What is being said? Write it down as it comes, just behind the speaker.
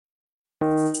On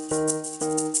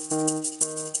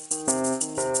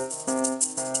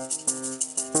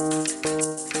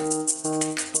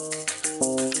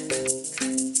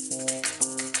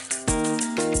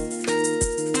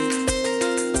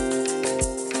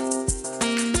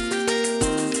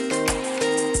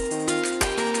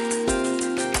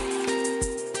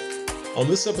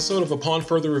this episode of Upon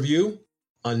Further Review,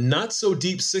 a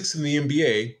not-so-deep six in the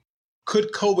NBA,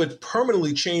 could COVID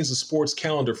permanently change the sports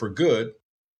calendar for good,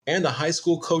 and a high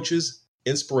school coach's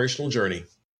inspirational journey.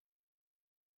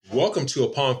 Welcome to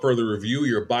Upon Further Review,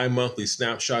 your bi-monthly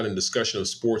snapshot and discussion of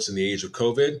sports in the age of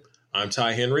COVID. I'm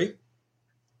Ty Henry.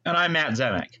 And I'm Matt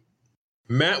Zemek.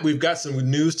 Matt, we've got some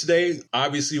news today.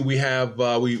 Obviously, we have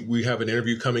we have an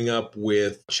interview coming up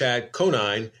with Chad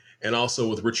Conine and also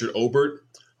with Richard Obert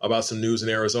about some news in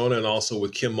Arizona, and also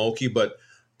with Kim Mulkey. But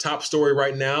top story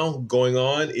right now going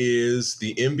on is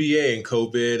the NBA and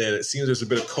COVID, and it seems there's a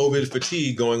bit of COVID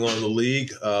fatigue going on in the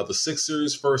league. The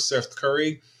Sixers, first Seth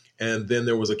Curry, and then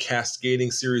there was a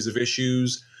cascading series of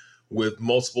issues with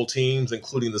multiple teams,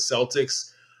 including the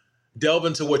Celtics. Delve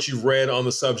into what you've read on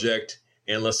the subject,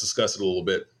 and let's discuss it a little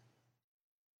bit.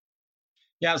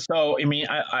 Yeah, so,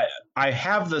 I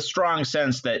have the strong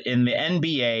sense that in the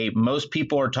NBA, most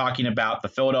people are talking about the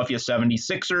Philadelphia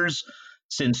 76ers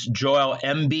since Joel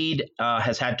Embiid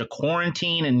has had to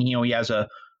quarantine, and, he has a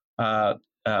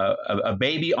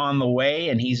baby on the way,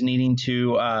 and he's needing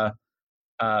to,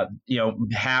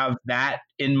 have that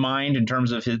in mind in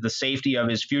terms of the safety of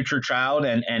his future child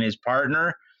and his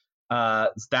partner.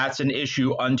 That's an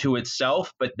issue unto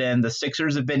itself. But then the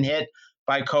Sixers have been hit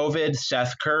by COVID,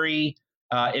 Seth Curry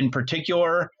in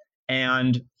particular.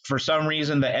 And for some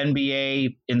reason, the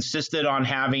NBA insisted on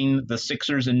having the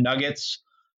Sixers and Nuggets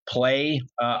play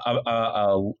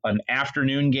an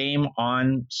afternoon game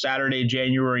on Saturday,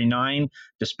 January 9,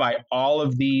 despite all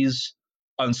of these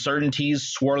uncertainties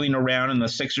swirling around, and the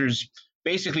Sixers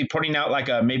basically putting out like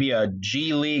maybe a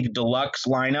G League deluxe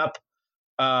lineup.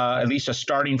 At least a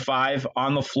starting five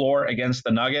on the floor against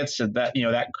the Nuggets. That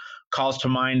calls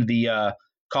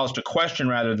to question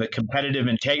the competitive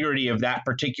integrity of that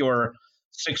particular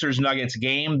Sixers Nuggets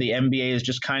game. The NBA is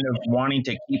just kind of wanting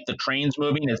to keep the trains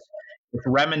moving. It's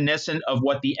reminiscent of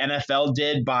what the NFL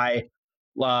did by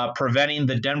preventing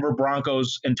the Denver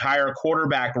Broncos' entire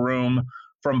quarterback room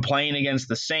from playing against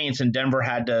the Saints, and Denver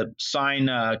had to sign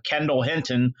Kendall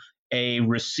Hinton, a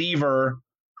receiver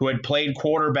who had played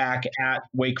quarterback at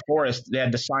Wake Forest. They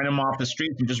had to sign him off the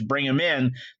streets and just bring him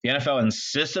in. The NFL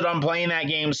insisted on playing that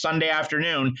game Sunday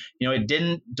afternoon. It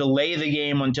didn't delay the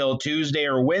game until Tuesday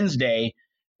or Wednesday,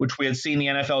 which we had seen the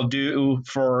NFL do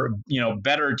for,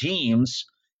 better teams.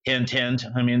 Hint, hint.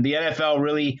 The NFL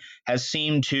really has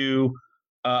seemed to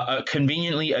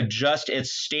conveniently adjust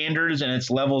its standards and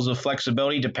its levels of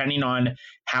flexibility depending on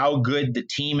how good the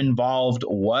team involved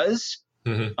was.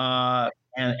 Mm-hmm.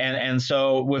 And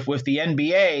so with the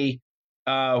NBA,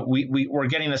 we're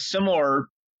getting a similar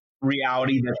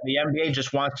reality that the NBA just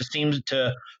seems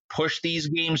to push these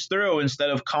games through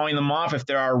instead of calling them off if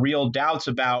there are real doubts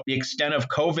about the extent of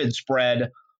COVID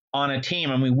spread on a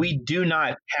team. We do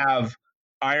not have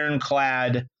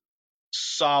ironclad,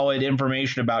 solid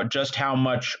information about just how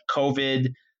much COVID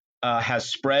has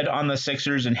spread on the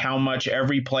Sixers and how much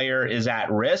every player is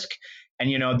at risk. And,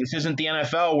 this isn't the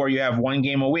NFL where you have one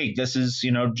game a week. This is,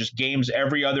 just games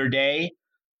every other day.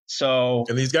 And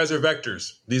these guys are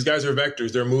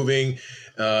vectors. They're moving.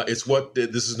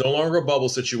 This is no longer a bubble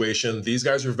situation. These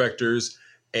guys are vectors,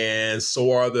 and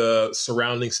so are the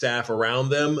surrounding staff around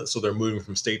them. So they're moving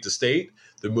from state to state.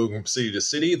 They're moving from city to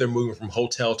city. They're moving from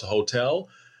hotel to hotel.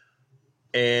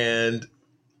 And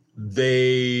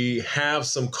they have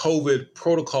some COVID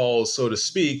protocols, so to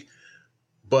speak,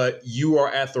 but you are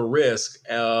at the risk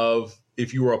of,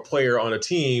 if you were a player on a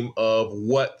team, of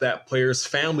what that player's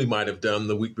family might have done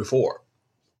the week before.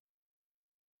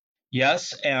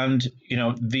 Yes, and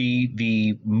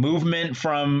the movement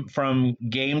from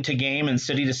game to game and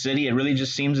city to city, it really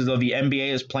just seems as though the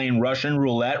NBA is playing Russian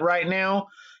roulette right now.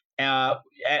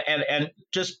 And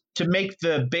just to make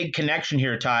the big connection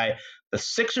here, Ty, the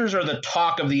Sixers are the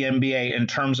talk of the NBA in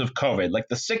terms of COVID. Like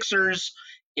the Sixers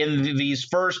in these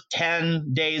first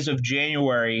 10 days of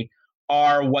January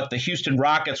are what the Houston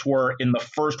Rockets were in the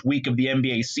first week of the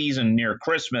NBA season near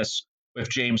Christmas with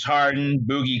James Harden,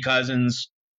 Boogie Cousins,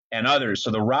 and others. So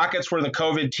the Rockets were the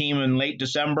COVID team in late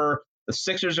December. The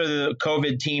Sixers are the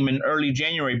COVID team in early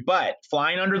January, but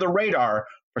flying under the radar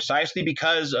precisely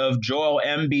because of Joel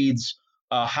Embiid's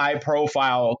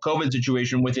high-profile COVID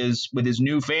situation with his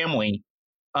new family.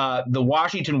 The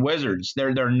Washington Wizards,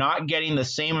 they're not getting the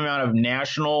same amount of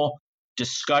national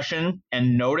discussion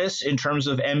and notice in terms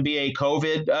of NBA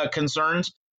COVID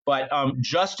concerns. But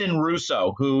Justin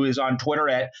Russo, who is on Twitter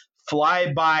at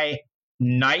Flyby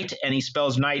Night, and he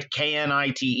spells night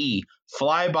Knite,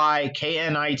 Flyby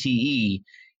Knite.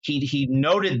 He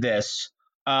noted this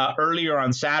earlier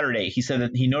on Saturday. He said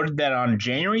that he noted that on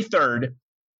January 3rd,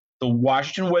 the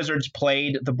Washington Wizards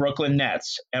played the Brooklyn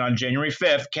Nets, and on January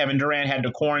 5th, Kevin Durant had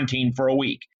to quarantine for a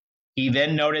week. He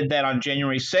then noted that on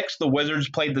January 6th, the Wizards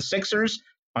played the Sixers.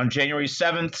 On January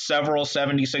 7th, several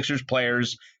 76ers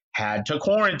players had to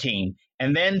quarantine.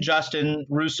 And then Justin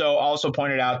Russo also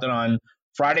pointed out that on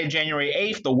Friday, January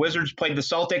 8th, the Wizards played the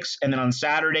Celtics. And then on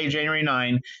Saturday, January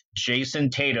 9th, Jason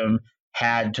Tatum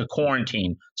had to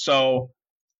quarantine. So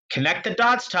connect the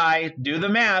dots, Ty, do the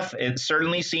math. It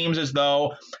certainly seems as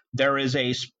though there is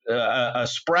a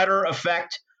spreader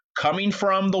effect coming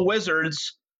from the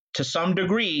Wizards to some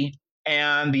degree,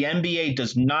 and the NBA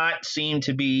does not seem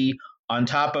to be on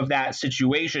top of that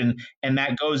situation. And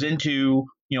that goes into,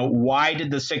 why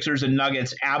did the Sixers and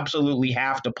Nuggets absolutely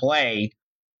have to play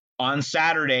on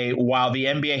Saturday while the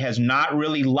NBA has not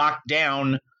really locked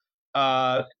down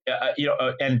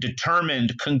and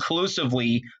determined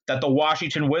conclusively that the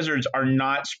Washington Wizards are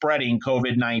not spreading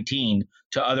COVID-19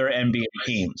 to other NBA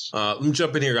teams. Let me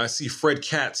jump in here. I see Fred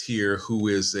Katz here, who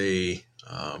is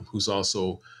who's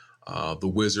also the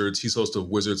Wizards. He's host of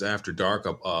Wizards After Dark,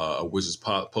 a Wizards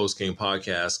post-game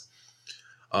podcast.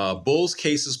 Bulls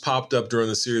cases popped up during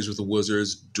the series with the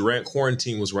Wizards. Durant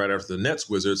quarantine was right after the Nets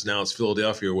Wizards. Now it's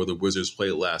Philadelphia, where the Wizards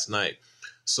played last night.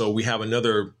 So we have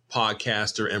another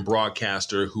podcaster and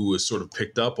broadcaster who has sort of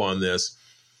picked up on this.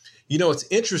 It's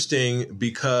interesting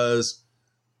because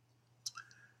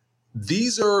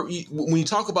when you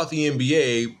talk about the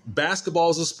NBA, basketball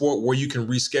is a sport where you can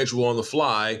reschedule on the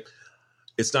fly.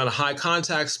 It's not a high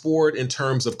contact sport in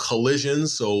terms of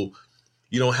collisions. So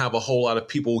you don't have a whole lot of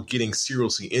people getting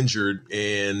seriously injured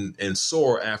and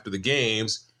sore after the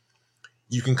games.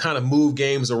 You can kind of move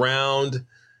games around,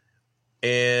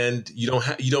 and you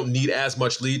don't need as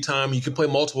much lead time. You can play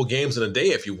multiple games in a day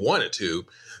if you wanted to.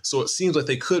 So it seems like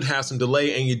they could have some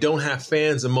delay, and you don't have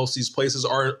fans in most of these places.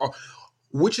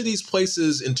 Which of these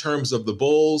places, in terms of the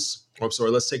Bulls,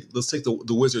 let's take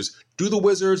the Wizards. Do the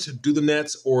Wizards, do the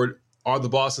Nets, or are the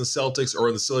Boston Celtics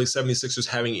or the Philly 76ers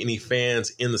having any fans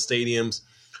in the stadiums?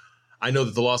 I know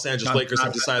that the Los Angeles Lakers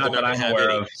have decided they're not going to have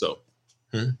any. So,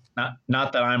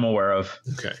 not that I'm aware of.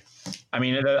 Okay. I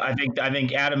mean, I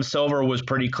think Adam Silver was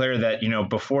pretty clear that,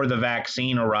 before the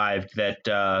vaccine arrived,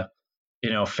 that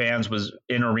fans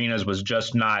in arenas was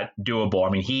just not doable.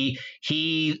 I mean,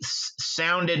 he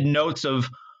sounded notes of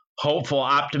hopeful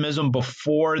optimism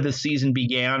before the season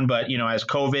began, but as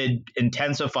COVID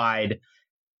intensified,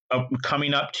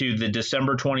 coming up to the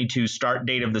December 22 start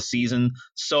date of the season,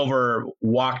 Silver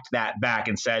walked that back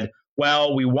and said,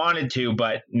 well, we wanted to,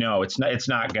 but no, it's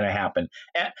not going to happen.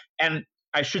 And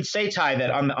I should say, Ty,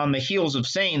 that on the heels of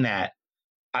saying that,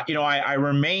 I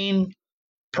remain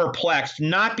perplexed,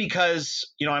 not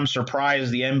because, I'm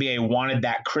surprised the NBA wanted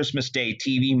that Christmas Day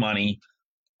TV money.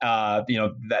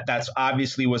 That's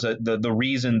obviously was the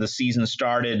reason the season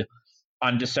started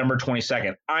on December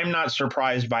 22nd. I'm not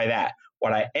surprised by that.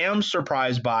 What I am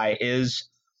surprised by is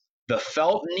the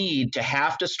felt need to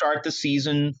have to start the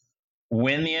season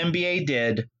when the NBA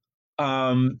did,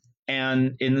 and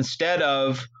instead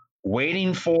of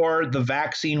waiting for the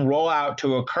vaccine rollout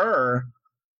to occur,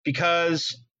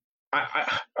 because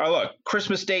I look,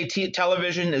 Christmas Day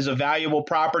television is a valuable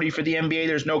property for the NBA.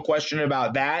 There's no question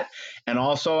about that. And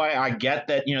also, I get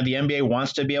that the NBA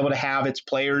wants to be able to have its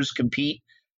players compete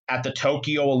at the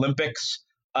Tokyo Olympics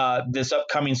this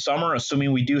upcoming summer,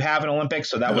 assuming we do have an Olympics.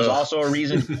 So that was also a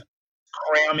reason to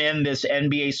cram in this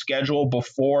NBA schedule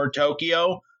before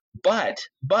Tokyo. But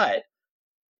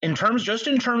in terms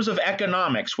of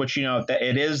economics, which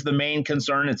it is the main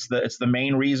concern. It's the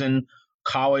main reason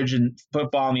college and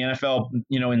football and the NFL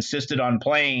insisted on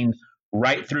playing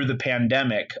right through the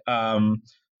pandemic. Damn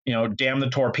the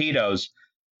torpedoes.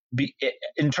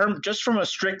 Just from a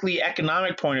strictly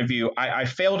economic point of view, I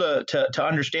fail to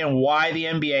understand why the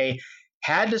NBA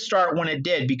had to start when it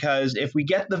did, because if we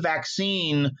get the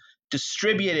vaccine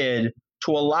distributed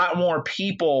to a lot more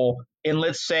people in,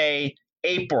 let's say,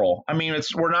 April, I mean,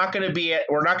 we're not going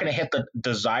to hit the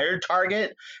desired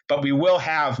target, but we will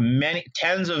have many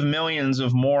tens of millions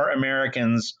of more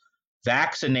Americans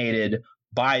vaccinated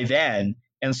by then.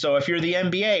 And so if you're the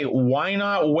NBA, why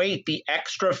not wait the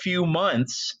extra few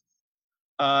months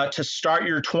to start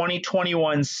your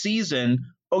 2021 season?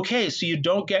 Okay, so you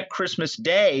don't get Christmas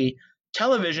Day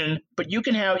television, but you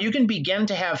can begin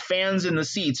to have fans in the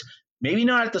seats, maybe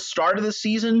not at the start of the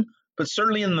season, but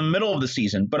certainly in the middle of the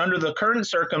season. But under the current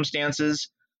circumstances,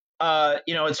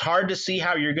 it's hard to see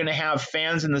how you're going to have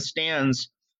fans in the stands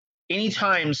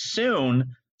anytime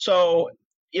soon. So,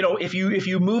 if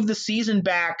you move the season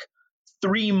back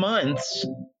 3 months,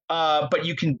 but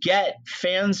you can get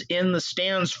fans in the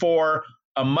stands for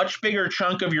a much bigger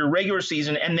chunk of your regular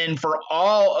season and then for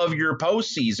all of your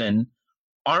postseason,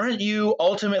 aren't you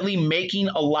ultimately making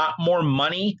a lot more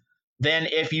money than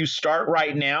if you start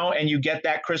right now and you get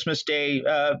that Christmas Day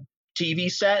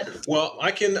TV set? Well,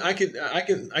 I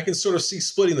can sort of see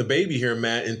splitting the baby here,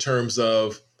 Matt, in terms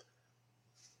of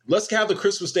let's have the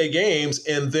Christmas Day games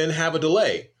and then have a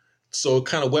delay. So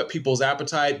kind of whet people's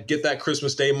appetite, get that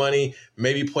Christmas Day money,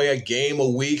 maybe play a game a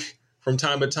week from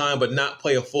time to time, but not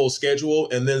play a full schedule,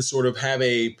 and then sort of have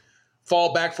a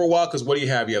fall back for a while. Because what do you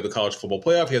have? You have the college football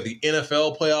playoff, you have the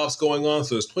NFL playoffs going on.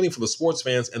 So there's plenty for the sports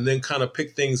fans, and then kind of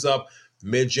pick things up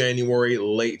mid-January,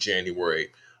 late January.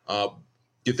 Do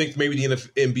you think maybe the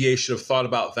NBA should have thought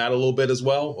about that a little bit as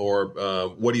well?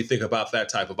 Or what do you think about that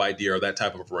type of idea or that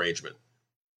type of arrangement?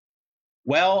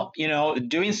 Well,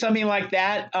 doing something like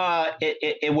that,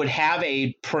 it would have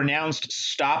a pronounced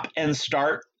stop and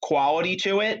start quality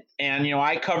to it. And,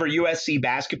 I cover USC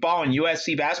basketball, and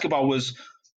USC basketball was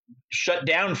shut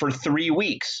down for 3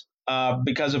 weeks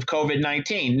because of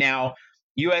COVID-19. Now,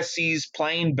 USC's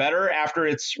playing better after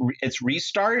its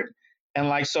restart.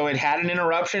 And so it had an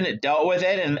interruption, it dealt with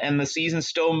it, and the season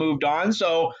still moved on.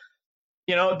 So,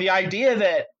 the idea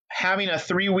that having a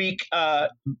 3-week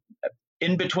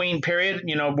in between period,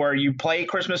 where you play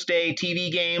Christmas Day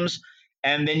TV games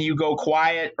and then you go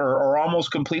quiet or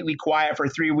almost completely quiet for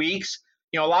 3 weeks.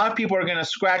 A lot of people are going to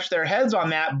scratch their heads on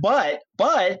that, but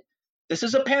this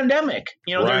is a pandemic.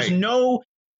 Right. There's no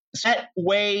set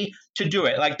way to do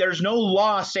it. Like there's no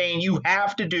law saying you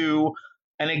have to do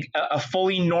a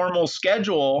fully normal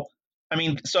schedule. I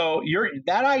mean, so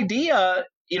that idea,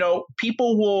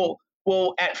 people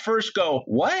will at first go,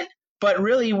 what? But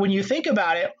really, when you think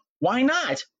about it, why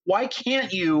not? Why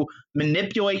can't you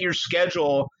manipulate your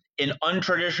schedule in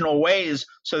untraditional ways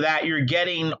so that you're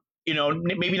getting,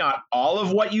 maybe not all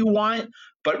of what you want,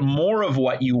 but more of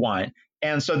what you want?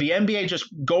 And so the NBA just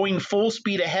going full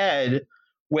speed ahead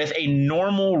with a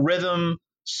normal rhythm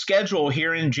schedule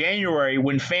here in January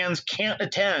when fans can't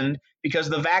attend because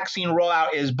the vaccine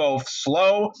rollout is both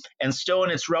slow and still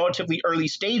in its relatively early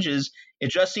stages.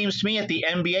 It just seems to me that the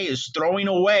NBA is throwing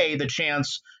away the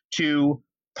chance to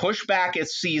push back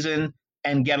its season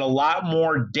and get a lot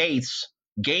more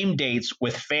game dates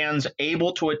with fans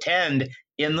able to attend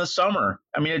in the summer.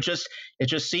 I mean, it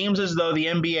just seems as though the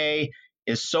NBA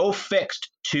is so fixed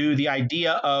to the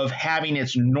idea of having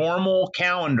its normal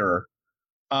calendar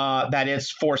that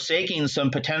it's forsaking some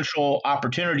potential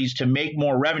opportunities to make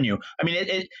more revenue. I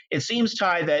mean, it seems,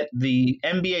 Ty, that the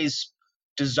NBA's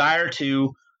desire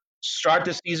to start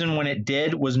the season when it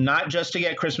did was not just to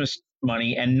get Christmas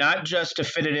money and not just to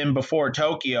fit it in before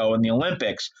Tokyo and the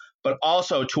Olympics, but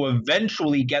also to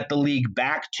eventually get the league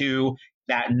back to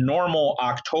that normal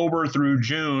October through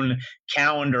June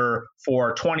calendar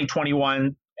for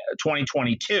 2021,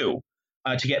 2022,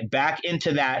 to get back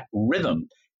into that rhythm.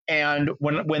 And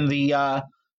when the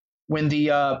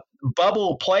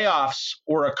bubble playoffs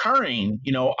were occurring,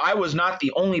 I was not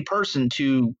the only person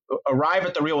to arrive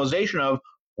at the realization of,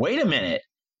 wait a minute,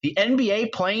 the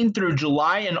NBA playing through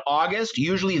July and August,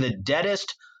 usually the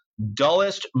deadest,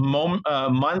 dullest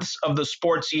months of the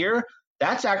sports year,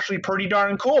 that's actually pretty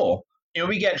darn cool.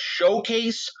 We get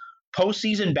showcase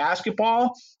postseason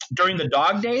basketball during the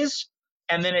dog days,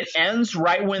 and then it ends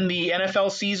right when the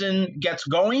NFL season gets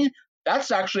going.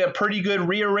 That's actually a pretty good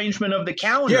rearrangement of the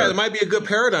calendar. Yeah, it might be a good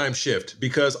paradigm shift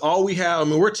because all we have,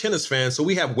 we're tennis fans, so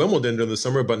we have Wimbledon during the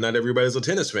summer, but not everybody's a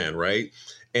tennis fan, right?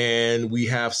 And we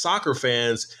have soccer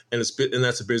fans, and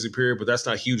that's a busy period, but that's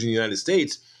not huge in the United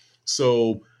States.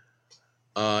 So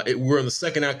we're in the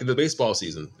second act of the baseball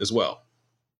season as well.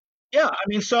 Yeah,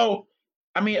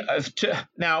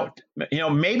 now,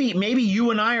 maybe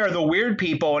you and I are the weird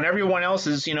people, and everyone else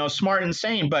is, smart and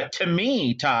sane. But to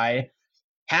me, Ty,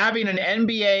 having an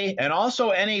NBA and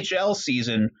also NHL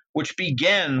season, which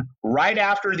begin right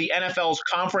after the NFL's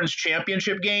conference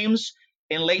championship games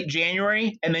in late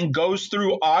January and then goes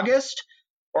through August,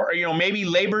 or maybe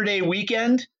Labor Day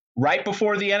weekend right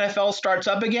before the NFL starts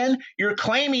up again, you're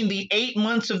claiming the 8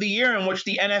 months of the year in which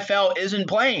the NFL isn't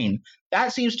playing.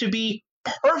 That seems to be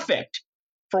perfect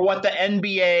for what the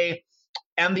NBA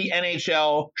and the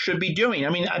NHL should be doing. I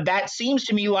mean, that seems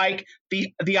to me like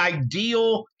the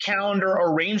ideal calendar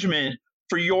arrangement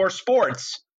for your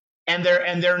sports. and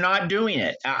they're not doing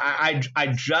it.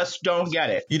 I just don't get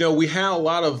it. You know, we had a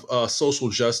lot of social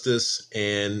justice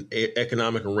and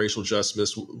economic and racial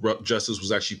justice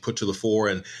was actually put to the fore.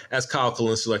 And as Kyle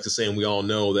Kalinske likes to say, and we all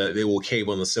know that they will cave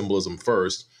on the symbolism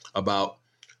first about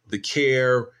the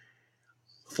care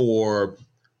for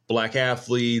Black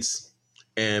athletes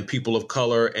and people of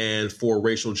color and for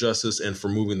racial justice and for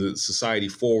moving the society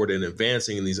forward and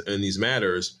advancing in these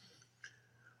matters.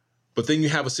 But then you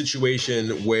have a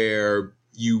situation where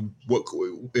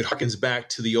it harkens back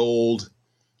to the old,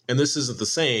 and this isn't the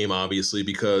same, obviously,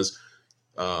 because,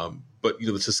 but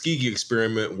the Tuskegee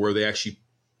experiment where they actually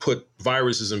put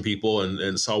viruses in people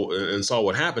and saw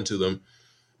what happened to them.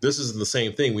 This isn't the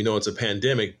same thing. We know it's a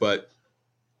pandemic, but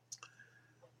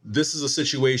this is a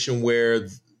situation where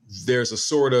there's a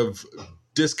sort of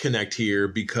disconnect here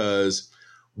because,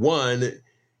 one,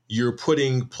 you're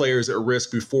putting players at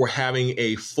risk before having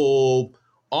a full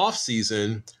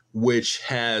offseason, which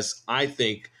has, I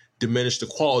think, diminished the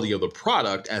quality of the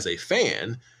product as a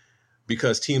fan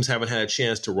because guys haven't had a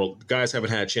chance to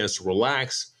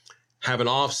relax, have an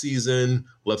offseason,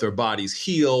 let their bodies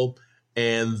heal,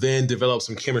 and then develop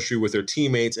some chemistry with their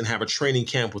teammates and have a training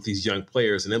camp with these young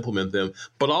players and implement them,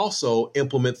 but also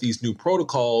implement these new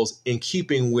protocols in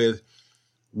keeping with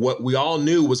what we all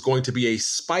knew was going to be a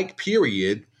spike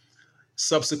period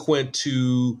subsequent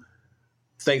to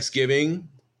Thanksgiving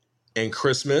and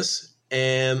Christmas,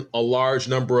 and a large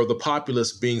number of the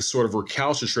populace being sort of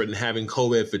recalcitrant and having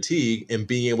COVID fatigue and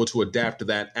being able to adapt to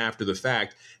that after the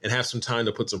fact and have some time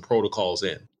to put some protocols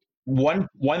in. One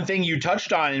thing you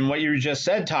touched on in what you just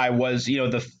said, Ty, was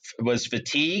was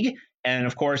fatigue, and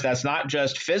of course that's not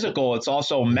just physical; it's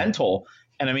also mental.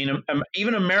 And I mean,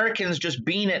 even Americans just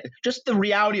the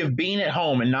reality of being at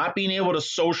home and not being able to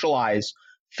socialize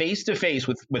face to face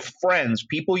with friends,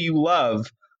 people you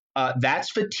love, that's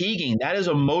fatiguing. That is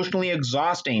emotionally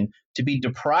exhausting to be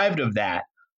deprived of that.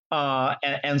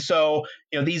 And so,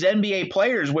 these NBA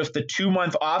players with the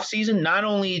 2-month off season, not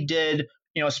only did,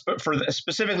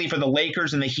 specifically for the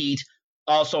Lakers and the Heat,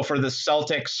 also for the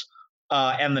Celtics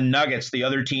and the Nuggets, the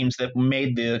other teams that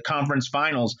made the conference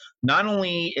finals, not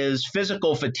only is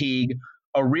physical fatigue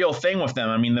a real thing with them.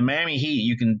 I mean, the Miami Heat,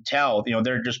 you can tell,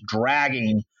 they're just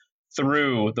dragging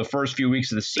through the first few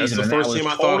weeks of the season. That's the first team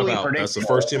I thought about. That's the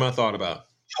first team I thought about.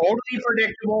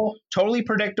 Totally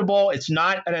predictable. It's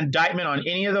not an indictment on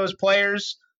any of those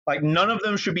players. Like, none of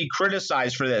them should be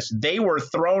criticized for this. They were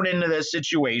thrown into this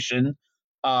situation.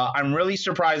 I'm really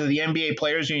surprised that the NBA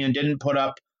Players Union didn't put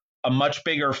up a much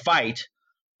bigger fight.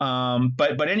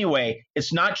 But anyway,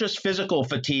 it's not just physical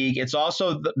fatigue. It's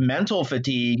also the mental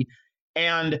fatigue.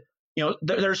 And,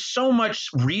 there's so much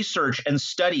research and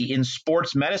study in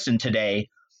sports medicine today.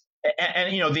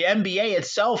 And the NBA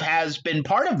itself has been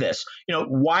part of this.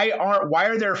 Why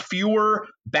are there fewer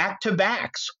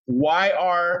back-to-backs? Why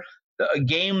are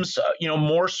games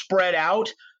more spread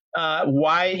out?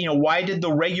 Why did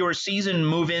the regular season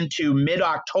move into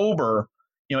mid-October?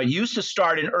 It used to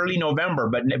start in early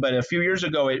November, but a few years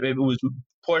ago it was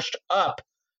pushed up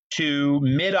to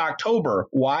mid-October.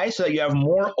 Why? So that you have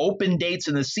more open dates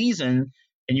in the season,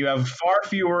 and you have far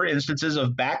fewer instances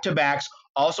of back-to-backs.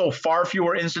 Also, far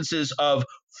fewer instances of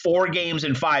 4 games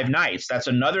in 5 nights. That's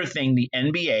another thing the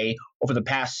NBA over the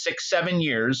past 6-7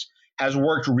 years has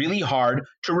worked really hard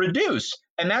to reduce.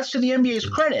 And that's to the NBA's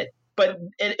credit. But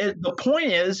the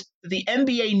point is, the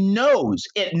NBA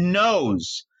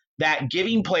knows that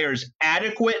giving players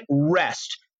adequate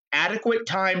rest, adequate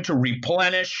time to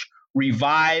replenish,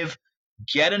 revive,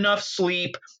 get enough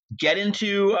sleep, get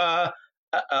into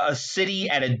a city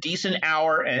at a decent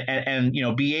hour and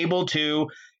be able to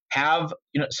have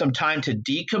some time to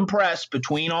decompress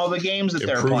between all the games that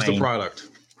they're playing. Improves the product.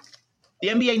 The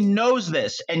NBA knows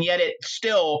this, and yet it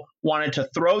still wanted to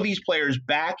throw these players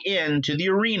back into the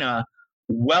arena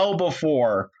well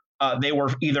before they were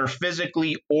either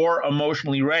physically or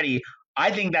emotionally ready.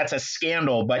 I think that's a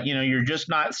scandal, but you're just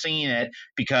not seeing it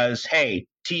because, hey,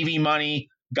 TV money,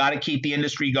 got to keep the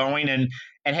industry going. And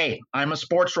hey, I'm a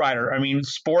sports writer. I mean,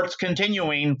 sports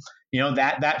continuing,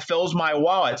 that fills my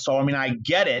wallet. So, I mean, I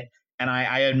get it. And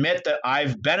I admit that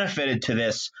I've benefited to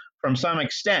this from some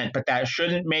extent, but that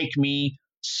shouldn't make me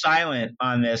silent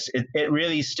on this. It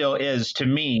really still is, to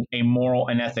me, a moral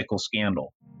and ethical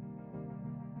scandal.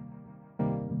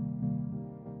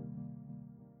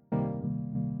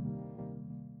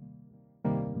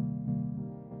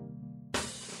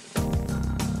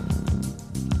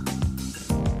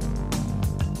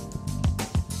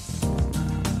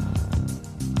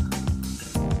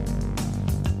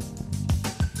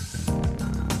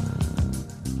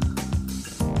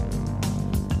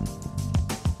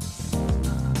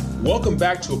 Welcome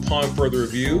back to Upon Further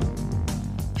Review.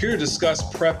 Here to discuss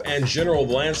prep and general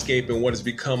landscape in what has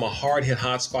become a hard-hit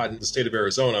hotspot in the state of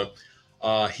Arizona.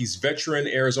 He's veteran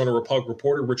Arizona Republic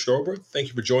reporter Richard Obert. Thank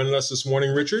you for joining us this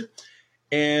morning, Richard.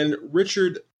 And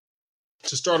Richard,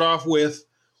 to start off with,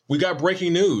 we got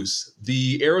breaking news.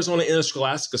 The Arizona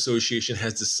Interscholastic Association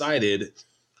has decided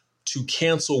to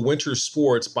cancel winter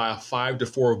sports by a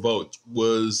 5-4 vote.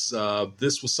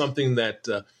 This was something that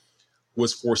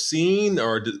was foreseen,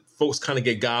 or did folks kind of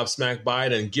get gobsmacked by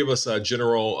it? And give us a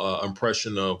general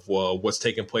impression of what's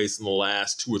taken place in the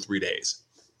last 2 or 3 days.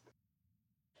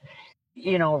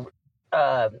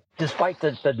 Despite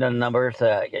the numbers,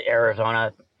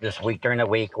 Arizona this week during the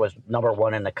week was number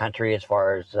one in the country as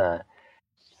far as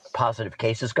positive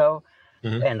cases go,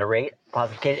 and the rate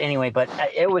positive case. Anyway, but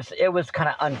it was kind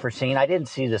of unforeseen. I didn't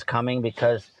see this coming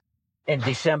because in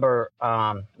December,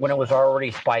 when it was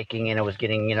already spiking and it was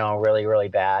getting really really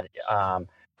bad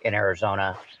in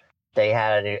Arizona, they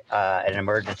had an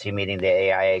emergency meeting, the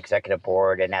AIA executive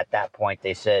board, and at that point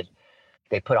they said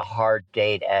they put a hard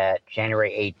date at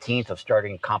January 18th of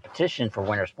starting competition for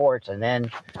winter sports.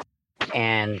 And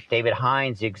David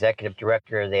Hines, the executive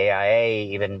director of the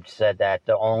AIA, even said that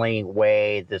the only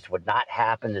way this would not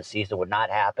happen, the season would not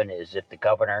happen, is if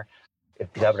Governor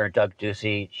Doug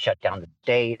Ducey shut down the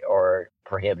state or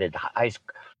prohibited high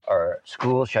school or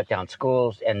schools, shut down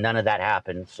schools, and none of that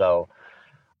happened. So,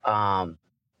 when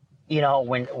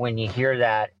you hear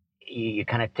that, you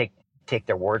kind of take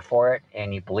their word for it,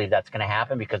 and you believe that's going to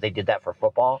happen because they did that for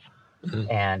football.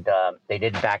 And they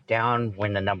didn't back down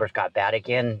when the numbers got bad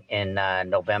again in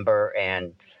November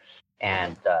and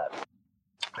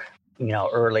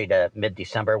early to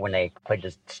mid-December when they played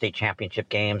the state championship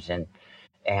games,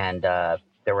 and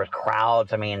there were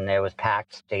crowds. I mean, there was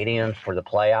packed stadiums for the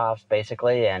playoffs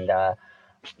basically, and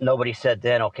nobody said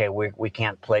then, okay, we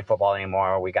can't play football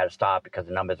anymore, we got to stop because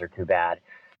the numbers are too bad.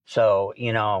 So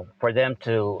for them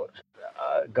to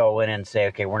go in and say,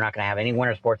 okay, we're not going to have any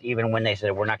winter sports, even when they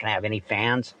said we're not going to have any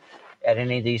fans at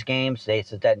any of these games. They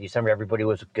said that in December, everybody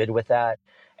was good with that.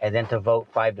 And then to vote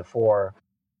 5-4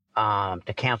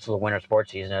 to cancel the winter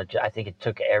sports season, I think it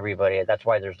took everybody. That's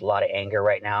why there's a lot of anger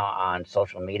right now on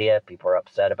social media. People are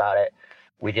upset about it.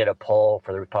 We did a poll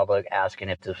for the Republic asking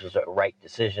if this was a right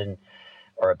decision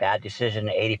or a bad decision.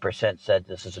 80% said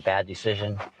this is a bad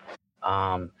decision.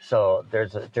 So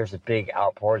there's a big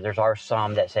outpour. Are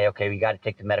some that say, okay, we got to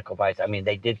take the medical advice. I mean,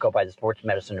 they did go by the Sports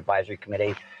Medicine Advisory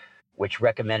Committee, which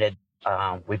recommended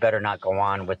we better not go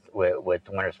on with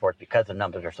winter sports because the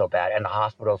numbers are so bad, and the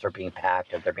hospitals are being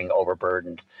packed and they're being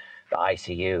overburdened, the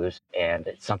ICUs, and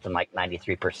it's something like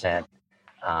 93%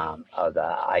 of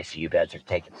the ICU beds are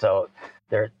taken. So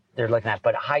they're looking at,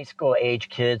 but high school age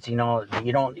kids, you're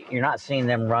not seeing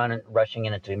them rushing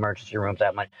into emergency rooms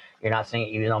that much. You're not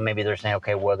seeing, maybe they're saying,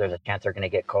 okay, well, there's a chance they're going to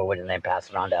get COVID and then pass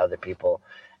it on to other people,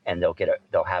 and they'll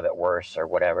have it worse or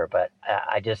whatever. But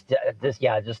it just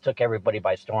took everybody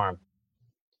by storm.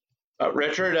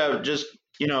 Richard,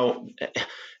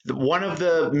 one of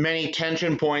the many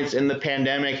tension points in the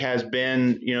pandemic has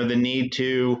been, the need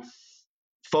to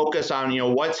focus on,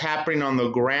 what's happening on the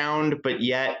ground, but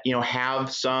yet,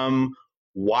 have some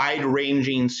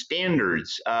wide-ranging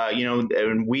standards.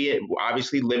 And we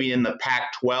obviously living in the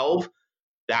Pac-12,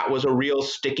 that was a real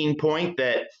sticking point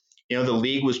that, the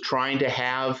league was trying to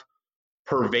have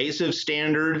pervasive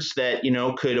standards that,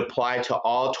 could apply to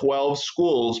all 12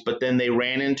 schools, but then they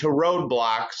ran into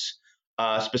roadblocks,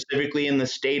 specifically in the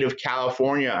state of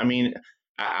California. I mean,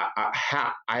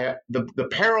 the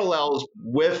parallels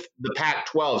with the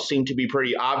Pac-12 seem to be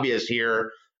pretty obvious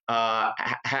here.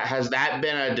 Has that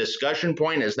been a discussion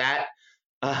point? Has that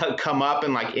come up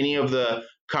in like any of the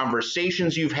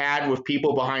conversations you've had with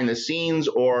people behind the scenes,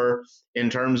 or in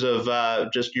terms of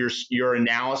just your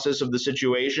analysis of the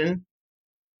situation?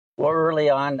 Well, early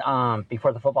on,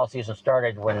 before the football season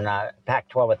started, when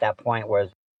Pac-12 at that point was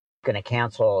going to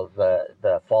cancel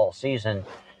the fall season,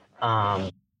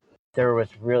 there was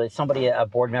really a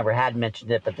board member had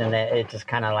mentioned it, but then it just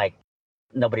kind of like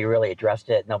nobody really addressed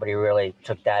it. Nobody really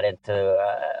took that into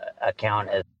account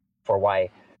as for why,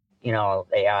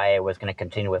 AIA was going to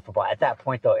continue with football. At that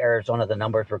point, though, Arizona, the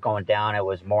numbers were going down. It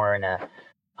was more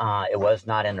it was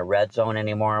not in the red zone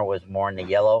anymore. It was more in the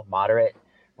yellow, moderate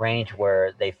range,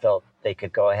 where they felt they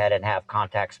could go ahead and have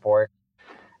contact sport,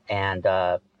 and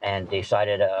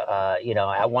decided,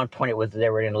 at one point they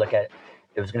were going to look at,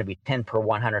 it was going to be 10 per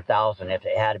 100,000. If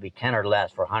it had to be 10 or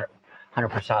less for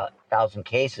 100,000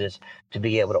 cases to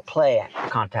be able to play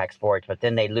contact sports. But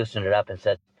then they loosened it up and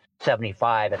said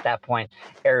 75. At that point,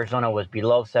 Arizona was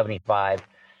below 75,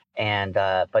 and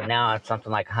but now it's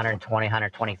something like 120,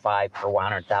 125 per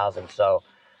 100,000. So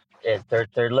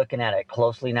they're looking at it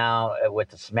closely now with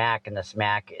the SMAC, and the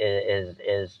SMAC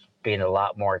is being a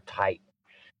lot more tight,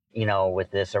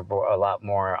 with this, or a lot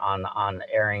more on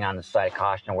erring on the side of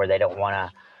caution, where they don't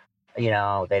want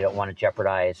to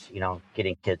jeopardize,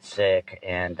 getting kids sick.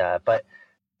 And but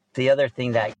the other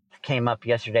thing that came up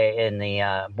yesterday in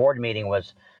the board meeting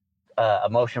was a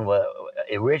motion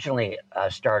originally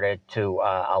started to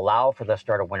allow for the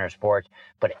start of winter sports,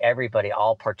 but everybody,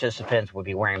 all participants, would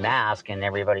be wearing masks, and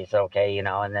everybody said okay,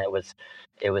 and then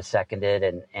it was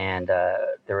seconded, and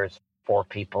there was 4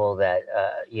 people that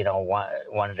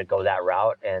wanted to go that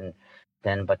route, and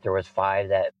then but there was 5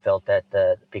 that felt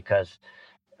that because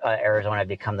Arizona had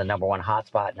become the number 1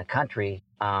 hotspot in the country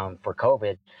for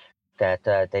COVID, that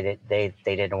they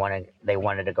didn't want to. They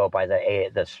wanted to go by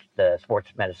the Sports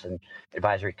Medicine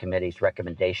Advisory Committee's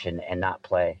recommendation and not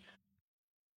play.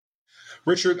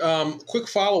 Richard, quick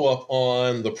follow up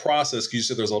on the process, because you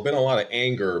said there's been a lot of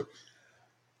anger.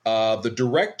 The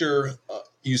director,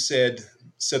 you said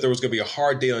there was going to be a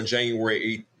hard date on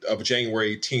January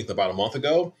 18th, about a month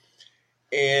ago,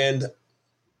 and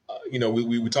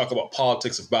we talk about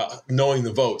politics, about knowing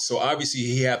the votes. So obviously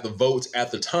he had the votes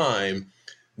at the time.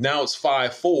 Now it's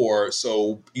 5-4.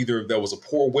 So either there was a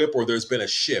poor whip or there's been a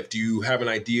shift. Do you have an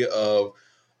idea of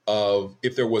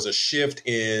if there was a shift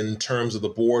in terms of the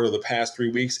board over the past 3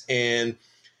 weeks? And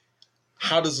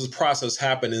how does this process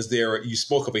happen? You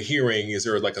spoke of a hearing. Is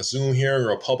there like a Zoom hearing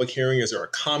or a public hearing? Is there a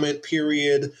comment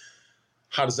period?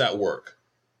 How does that work?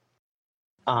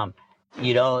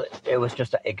 It was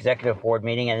just an executive board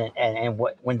meeting, and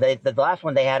when the last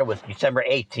one they had, it was December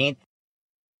 18th.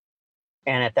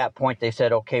 And at that point they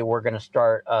said, okay, we're going to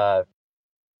start,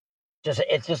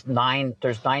 it's just 9,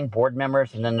 there's 9 board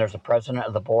members, and then there's a president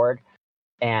of the board.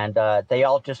 And they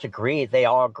all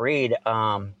agreed.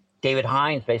 David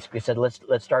Hines basically said, let's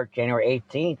start January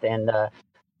 18th. And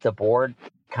the board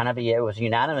it was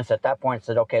unanimous at that point,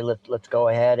 said, okay, let's go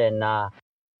ahead and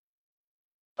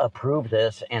approve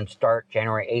this and start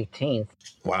January 18th.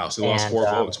 Wow. So lost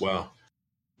 4 votes. Wow.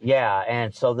 Yeah.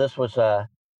 And so this was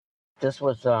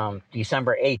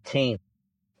December 18th,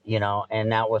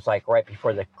 and that was like right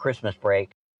before the Christmas break.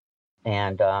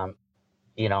 And,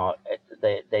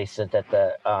 they said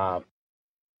that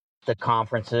the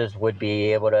conferences would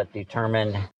be able to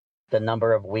determine the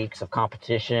number of weeks of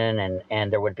competition,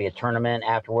 and there would be a tournament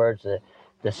afterwards.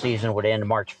 The season would end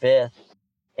March 5th,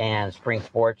 and spring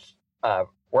sports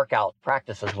workout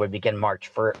practices would begin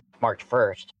March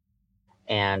 1st.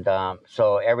 And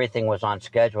so everything was on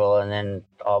schedule. And then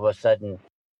all of a sudden,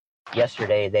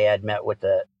 yesterday, they had met with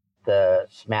the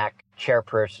SMAC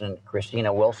chairperson,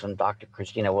 Dr.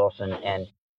 Christina Wilson, and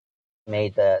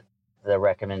made the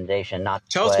recommendation not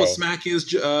to Tell play. us what SMAC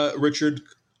is, Richard,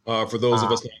 for those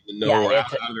of us that know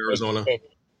out of Arizona.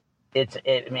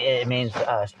 It means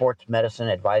Sports Medicine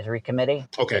Advisory Committee.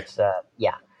 Okay. It's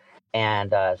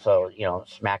and so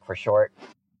SMAC for short.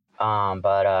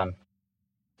 But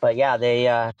yeah,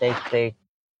 they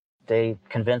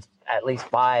convinced at least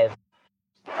 5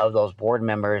 of those board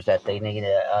members that they need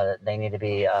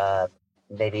to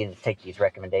take these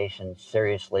recommendations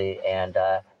seriously, and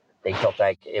they felt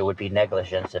like it would be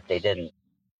negligence if they didn't.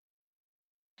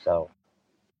 So,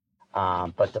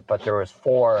 but there was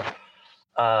 4,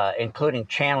 including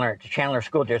Chandler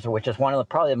School District, which is one of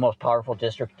probably the most powerful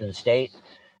districts in the state,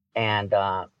 and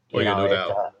and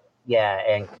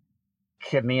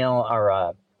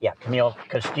Camille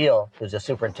Castile, who's the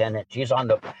superintendent.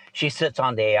 She sits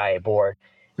on the AIA board,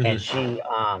 mm-hmm. And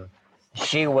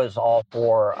she was all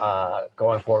for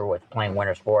going forward with playing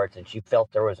winter sports, and she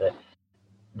felt there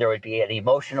would be an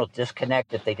emotional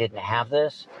disconnect if they didn't have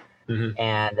this, mm-hmm.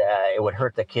 and it would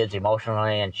hurt the kids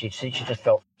emotionally. And she just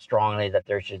felt strongly that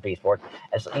there should be sports,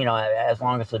 as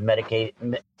long as the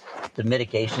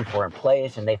mitigations were in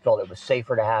place, and they felt it was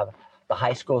safer to have the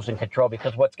high schools in control.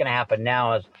 Because what's going to happen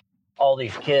now is a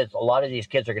lot of these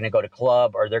kids are going to go to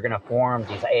club, or they're going to form,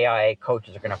 these AIA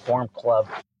coaches are going to form club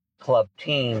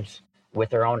teams with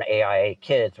their own AIA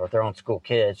kids, or their own school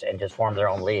kids, and just form their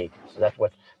own league. So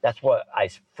that's what I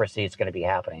foresee is going to be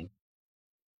happening.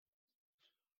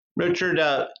 Richard,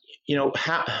 one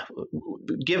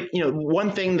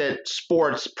thing that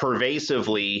sports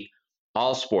pervasively,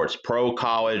 all sports, pro,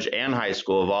 college, and high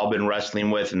school, have all been wrestling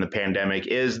with in the pandemic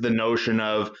is the notion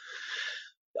of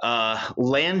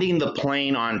landing the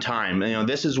plane on time.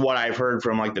 This is what I've heard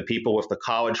from like the people with the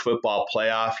college football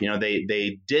playoff.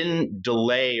 They didn't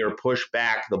delay or push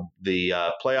back the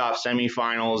playoff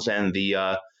semifinals and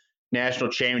the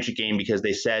national championship game because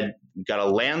they said You got to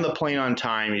land the plane on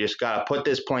time. You just got to put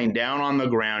this plane down on the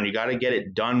ground. You got to get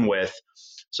it done with.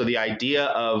 So the idea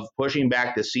of pushing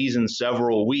back the season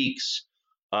several weeks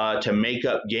to make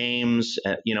up games,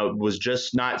 was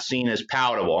just not seen as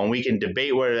palatable. And we can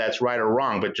debate whether that's right or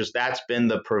wrong, but just that's been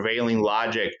the prevailing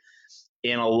logic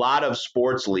in a lot of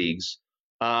sports leagues.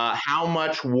 How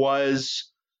much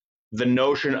was the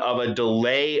notion of a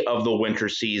delay of the winter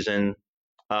season,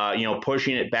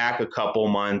 pushing it back a couple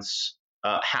months?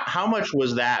 How much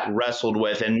was that wrestled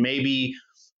with? And maybe,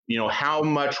 how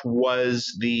much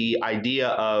was the idea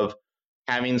of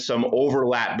having some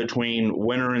overlap between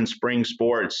winter and spring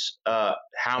sports?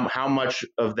 How much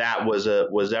of that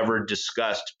was ever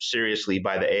discussed seriously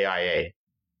by the AIA?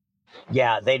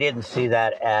 Yeah, they didn't see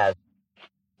that as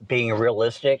being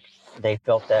realistic. They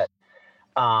felt that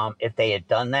if they had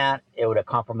done that, it would have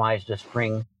compromised the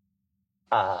spring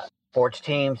sports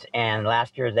teams. And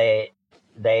last year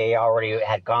they already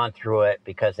had gone through it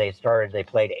because they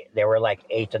were like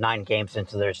 8 to 9 games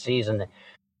into their season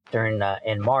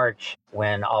in March,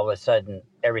 when all of a sudden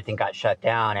everything got shut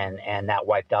down, and that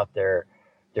wiped out their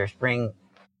spring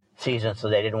season. So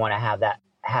they didn't want to have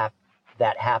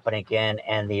that happen again,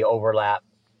 and the overlap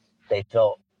they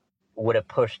felt would have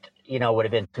would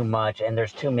have been too much. And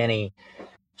there's too many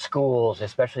schools,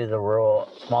 especially the rural,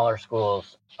 smaller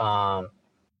schools,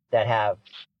 that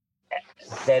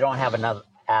they don't have enough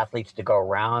athletes to go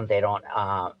around. They don't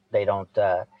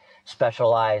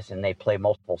specialize, and they play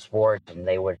multiple sports, and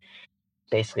they would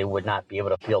not be able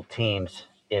to field teams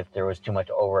if there was too much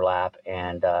overlap.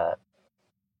 And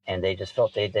they just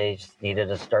felt they just needed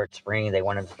to start spring. They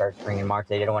wanted to start spring in March.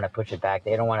 They didn't want to push it back.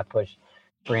 They didn't want to push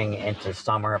spring into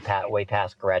summer, way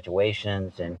past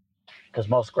graduations, and because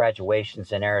most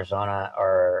graduations in Arizona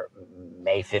are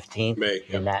May 15th. May,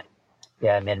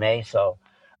 yeah. Mid-May. So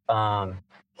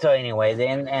anyway,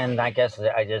 then, and I guess they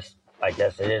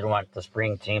didn't want the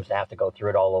spring teams to have to go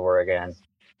through it all over again,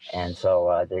 and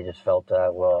so they just felt,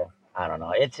 well, I don't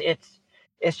know.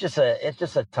 It's just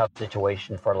a tough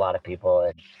situation for a lot of people.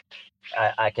 And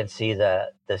I can see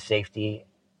the safety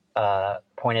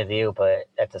point of view, but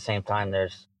at the same time,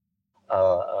 there's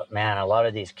man, a lot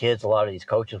of these kids, a lot of these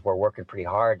coaches were working pretty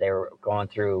hard. They were going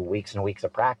through weeks and weeks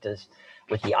of practice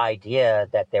with the idea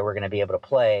that they were going to be able to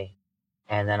play.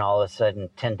 And then all of a sudden,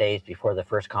 10 days before the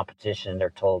first competition, they're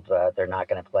told they're not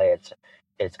going to play.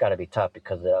 It's got to be tough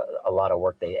because a lot of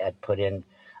work they had put in,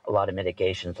 a lot of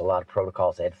mitigations, a lot of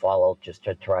protocols they had followed just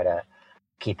to try to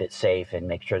keep it safe and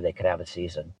make sure they could have a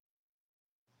season.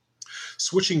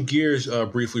 Switching gears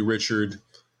briefly, Richard,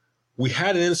 we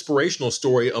had an inspirational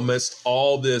story amidst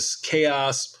all this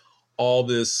chaos, all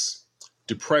this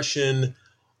depression,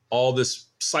 all this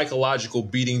psychological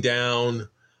beating down,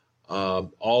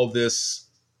 all this,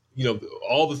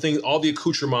 all the things, all the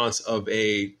accoutrements of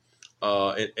an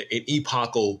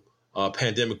epochal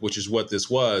pandemic, which is what this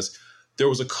was. There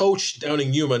was a coach down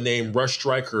in Yuma named Rush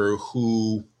Stryker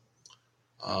who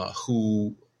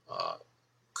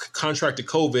contracted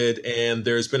COVID, and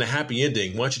there's been a happy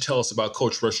ending. Why don't you tell us about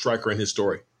Coach Rush Stryker and his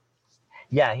story?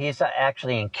 Yeah, he's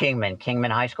actually in Kingman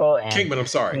High School. And Kingman, I'm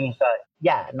sorry.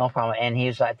 Yeah, no problem. And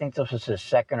I think this was his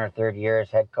second or third year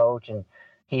as head coach, and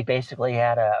he basically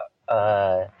had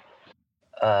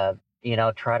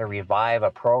try to revive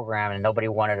a program, and nobody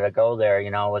wanted to go there.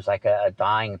 It was like a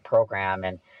dying program,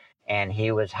 and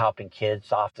he was helping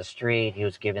kids off the street. He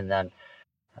was giving them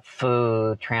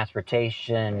food,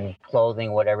 transportation,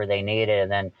 clothing, whatever they needed. And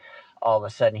then all of a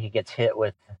sudden he gets hit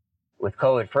with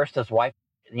COVID. First, his wife,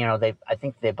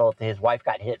 his wife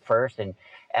got hit first, and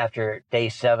after day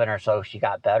 7 or so, she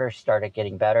got better, started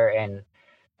getting better.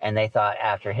 And they thought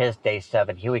after his day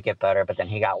 7, he would get better, but then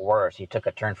he got worse. He took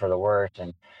a turn for the worse,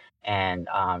 and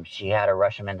she had to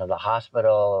rush him into the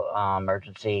hospital,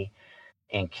 emergency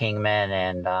in Kingman,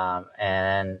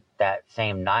 and that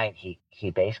same night he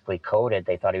basically coded.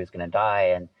 They thought he was going to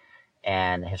die,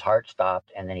 and his heart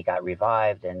stopped, and then he got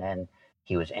revived, and then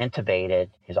he was intubated.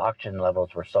 His oxygen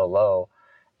levels were so low,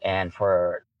 and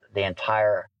for the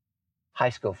entire high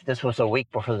school, this was a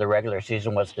week before the regular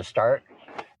season was to start,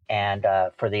 and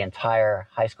for the entire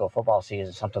high school football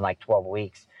season, something like 12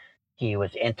 weeks, he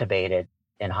was intubated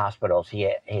in hospitals.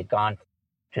 He had gone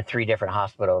to 3 different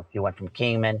hospitals. He went from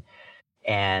Kingman,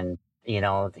 and he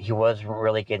wasn't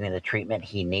really getting the treatment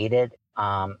he needed.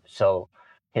 So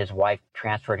his wife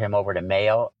transferred him over to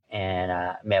Mayo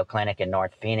Clinic in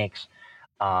North Phoenix,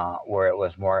 where it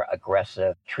was more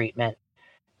aggressive treatment,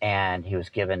 and he was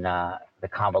given the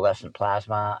convalescent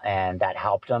plasma, and that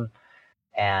helped him.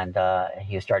 And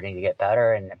he was starting to get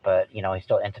better, but he's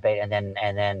still intubated.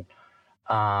 And then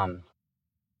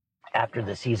after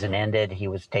the season ended, he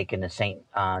was taken to St.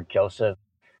 Joseph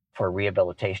for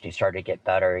rehabilitation. He started to get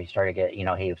better. He started to get,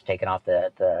 he was taken off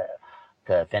the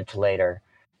ventilator,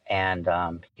 and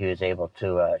he was able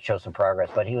to show some progress.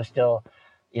 But he was still,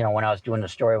 when I was doing the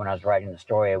story, when I was writing the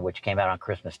story, which came out on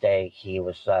Christmas Day, he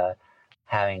was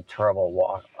having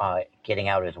trouble getting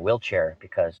out of his wheelchair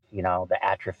because, the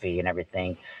atrophy and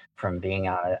everything from being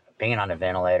on a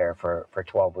ventilator for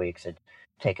 12 weeks had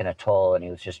taken a toll, and he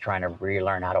was just trying to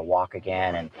relearn how to walk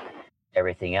again and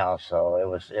everything else. So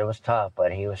it was tough,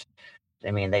 but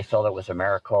they felt it was a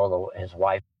miracle. His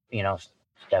wife,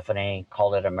 Stephanie,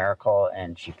 called it a miracle,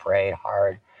 and she prayed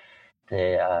hard.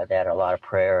 They had a lot of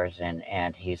prayers,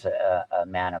 and he's a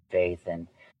man of faith,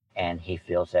 and he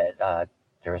feels that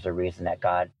there's a reason that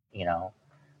God,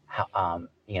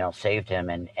 saved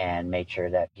him and made sure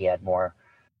that he had more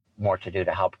to do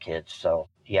to help kids. So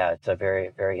yeah, it's a very,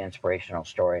 very inspirational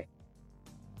story.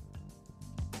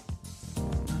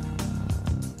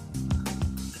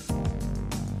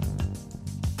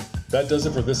 That does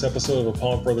it for this episode of A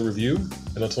Palm Brother Review.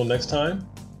 And until next time,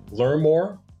 learn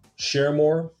more, share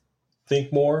more,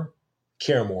 think more,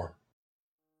 care more.